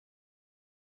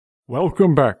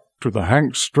Welcome back to the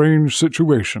Hank Strange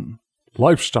Situation,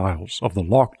 Lifestyles of the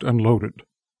Locked and Loaded.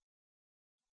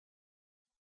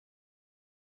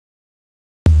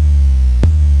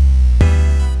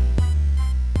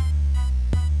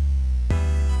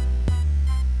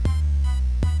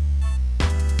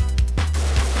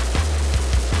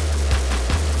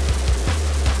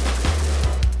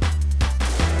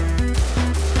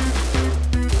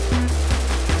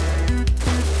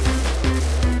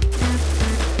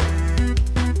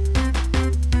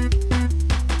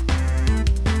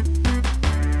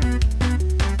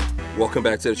 Welcome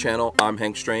back to the channel. I'm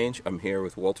Hank Strange. I'm here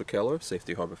with Walter Keller,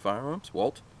 Safety Harbor Firearms.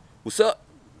 Walt, what's up?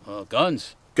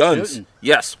 Guns. Guns. Shooting.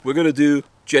 Yes, we're going to do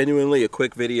genuinely a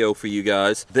quick video for you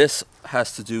guys. This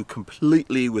has to do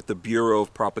completely with the Bureau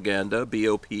of Propaganda,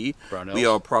 BOP. Brownells. We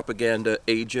are propaganda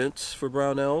agents for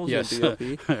Brownells Yes.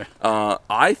 and BOP.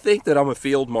 I think that I'm a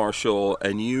field marshal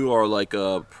and you are like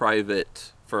a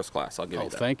private first class. I'll give you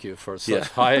that. Thank you for such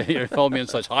high. You held me in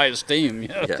such high esteem.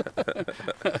 Yeah.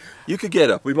 You could get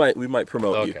up. We might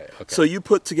promote you. Okay. So you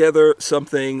put together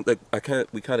something that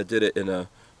we kind of did it in a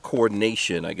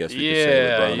coordination, I guess we could say,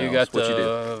 with Brownells. You got what you did.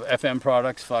 FM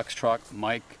products, Foxtrot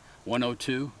Mike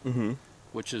 102,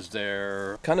 which is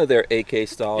their kind of their AK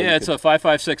style. Yeah, it's a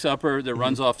 5.56 upper that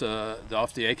runs off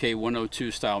the AK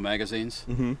 102 style magazines.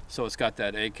 So it's got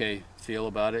that AK feel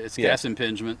about it. It's gas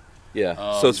impingement.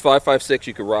 Yeah, so it's 5.56.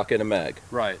 You could rock in a mag.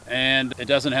 Right, and it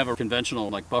doesn't have a conventional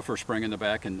like buffer spring in the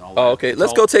back and all that. Oh, okay.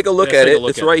 Let's go take a look at it.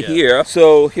 It's right here.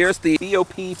 So here's the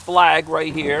BOP flag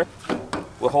right here.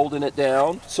 We're holding it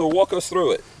down. So walk us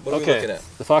through it. What are we looking at?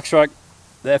 The Foxtrot,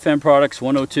 the FM products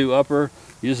 102 upper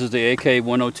uses the AK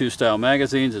 102 style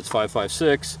magazines. It's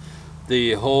 5.56.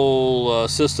 The whole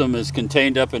system is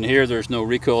contained up in here. There's no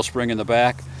recoil spring in the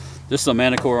back. This is a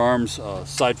Manticore Arms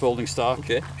side folding stock.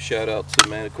 Okay, shout out to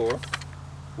Manticore.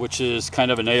 Which is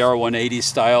kind of an AR 180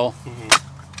 style,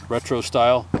 retro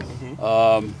style.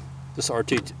 This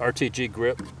RTG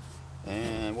grip.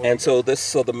 And so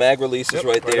the mag release is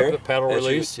right there. The paddle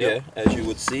release. Yeah, as you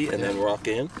would see, and then rock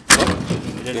in.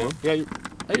 Yeah,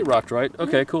 you rocked right.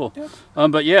 Okay, cool.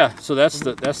 But yeah, so that's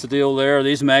the deal there.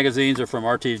 These magazines are from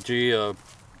RTG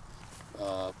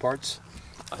parts.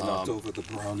 I knocked over the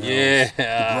Brownells. Yeah.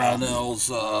 The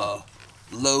Brownells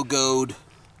logoed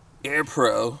Air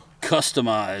Pro.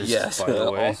 Customized, yes, by the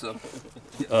way. Awesome.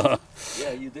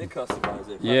 Yeah, you did customize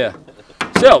it. Yeah.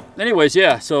 So, anyways,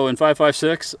 yeah. So in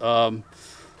 5.56,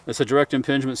 it's a direct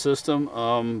impingement system.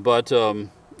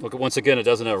 Look, once again, it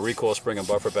doesn't have a recoil spring and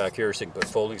buffer back here, so you can put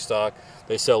folding stock.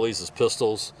 They sell these as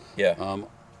pistols. Yeah.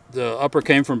 The upper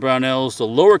came from Brownells. The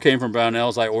lower came from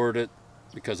Brownells. I ordered it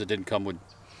because it didn't come with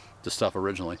the stuff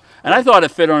originally, and I thought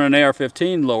it fit on an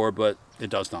AR-15 lower, but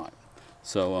it does not.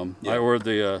 So I ordered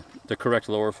the correct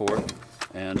lower for it.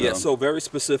 And yeah, so very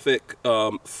specific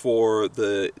for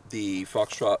the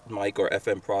Foxtrot Mike or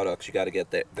FM products. You got to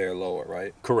get their lower,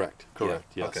 right? Correct. Yeah.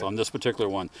 Okay. So on this particular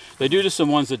one, they do just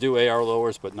some ones that do AR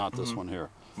lowers, but not this one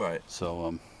here. Right.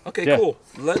 So okay, cool.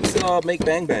 Let's make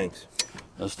bang bangs.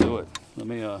 Let's do it. Let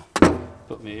me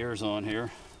put my ears on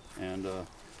here, and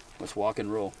let's walk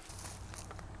and roll.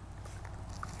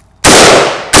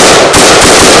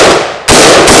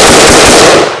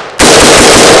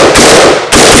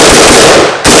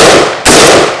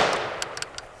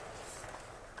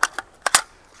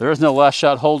 There is no last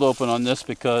shot hold open on this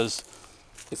because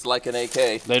it's like an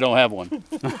AK. They don't have one.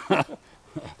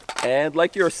 And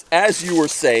like as you were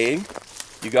saying,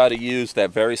 you got to use that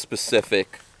very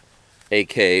specific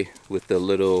AK with the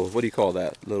little, what do you call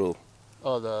that? Little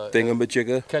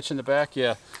thingamajigga? Catch in the back,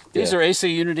 yeah. These are AC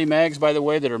Unity mags, by the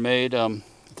way, that are made, I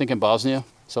think, in Bosnia.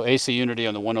 So AC Unity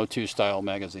on the 102 style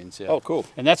magazines, yeah. Oh, cool.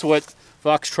 And that's what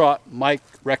Foxtrot Mike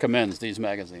recommends, these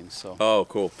magazines. So. Oh,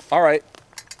 cool. All right.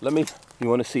 You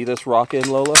want to see this rock in,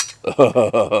 Lola?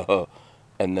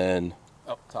 And then...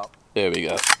 Up top. There we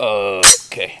go.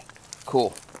 Okay.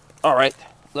 Cool. All right.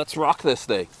 Let's rock this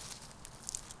thing.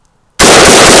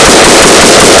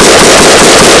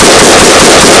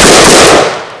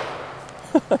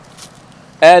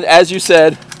 And as you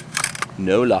said,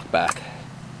 no lock back.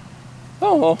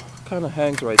 Oh, well, kind of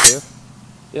hangs right there.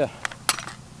 Yeah.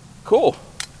 Cool.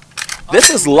 This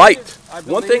is light.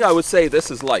 One thing I would say, this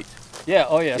is light. Yeah,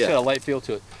 oh yeah, it's got a light feel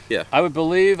to it. Yeah. I would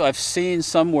believe I've seen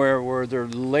somewhere where their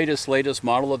latest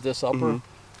model of this upper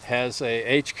has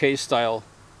a HK style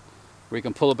where you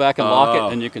can pull it back and lock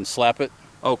it, and you can slap it.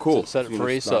 Oh, cool. To set it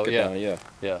free. So yeah.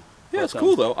 Yeah, it's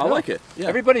cool though. I like it. Yeah.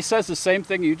 Everybody says the same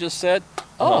thing you just said.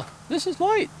 Oh, this is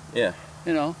light. Yeah.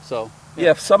 You know, so.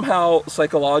 Yeah, somehow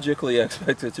psychologically I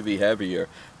expect it to be heavier,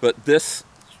 but this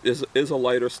is a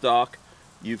lighter stock.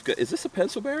 You've got, is this a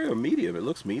pencil berry or medium? It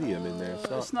looks medium in there.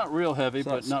 It's not real heavy,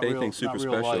 but not real, super not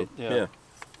real special. light. Yeah.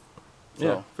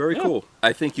 Yeah, very cool.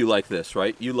 I think you like this,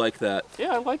 right? You like that?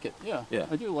 Yeah, I like it. Yeah, yeah.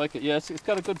 I do like it. Yeah, it's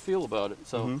got a good feel about it.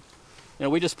 So, you know,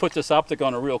 we just put this optic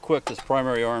on it real quick, this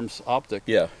primary arms optic.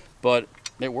 Yeah. But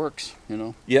it works, you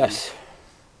know. Yes.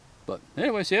 But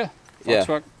anyways, yeah.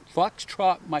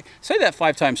 Foxtrot Mike. Say that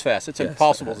 5 times fast. It's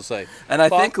impossible to say. And I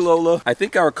think, Lola, I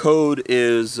think our code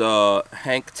is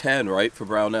Hank10, right, for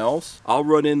Brownells. I'll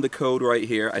run in the code right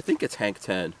here. I think it's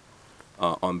Hank10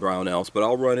 on Brownells, but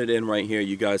I'll run it in right here.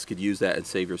 You guys could use that and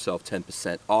save yourself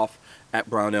 10% off at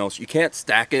Brownells. You can't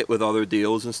stack it with other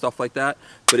deals and stuff like that,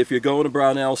 but if you're going to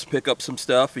Brownells, pick up some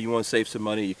stuff and you want to save some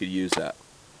money, you could use that.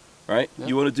 All right? Yeah.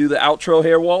 You want to do the outro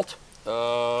here, Walt?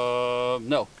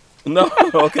 No. No?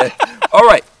 Okay. All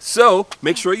right. So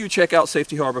make sure you check out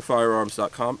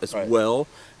safetyharborfirearms.com as well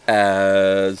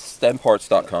as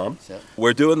stemparts.com.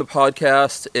 We're doing the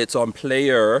podcast. It's on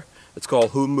Player. It's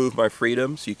called Who Moved My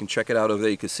Freedom, so you can check it out over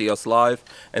there. You can see us live,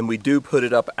 and we do put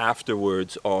it up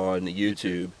afterwards on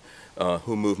YouTube.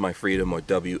 Who Moved My Freedom or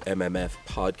WMMF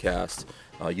podcast.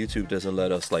 YouTube doesn't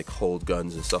let us like hold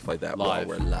guns and stuff like that while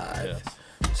we're live.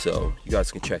 Yes. So you guys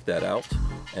can check that out,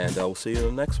 and we'll see you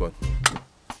in the next one.